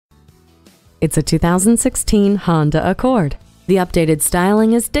It's a 2016 Honda Accord. The updated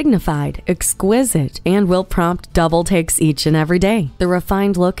styling is dignified, exquisite, and will prompt double takes each and every day. The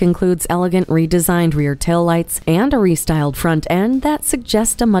refined look includes elegant redesigned rear taillights and a restyled front end that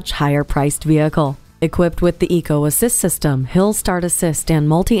suggests a much higher-priced vehicle. Equipped with the Eco Assist system, Hill Start Assist, and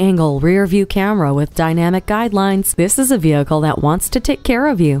multi-angle rear view camera with dynamic guidelines, this is a vehicle that wants to take care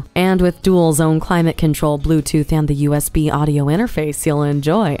of you. And with dual zone climate control, Bluetooth, and the USB audio interface, you'll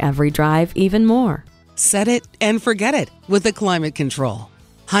enjoy every drive even more. Set it and forget it with the climate control.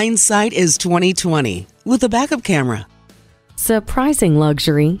 Hindsight is 20/20 with a backup camera. Surprising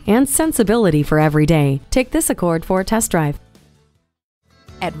luxury and sensibility for every day. Take this Accord for a test drive.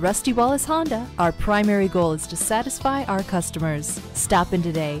 At Rusty Wallis Honda, our primary goal is to satisfy our customers. Stop in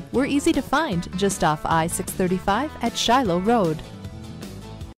today. We're easy to find just off I-635 at Shiloh Road.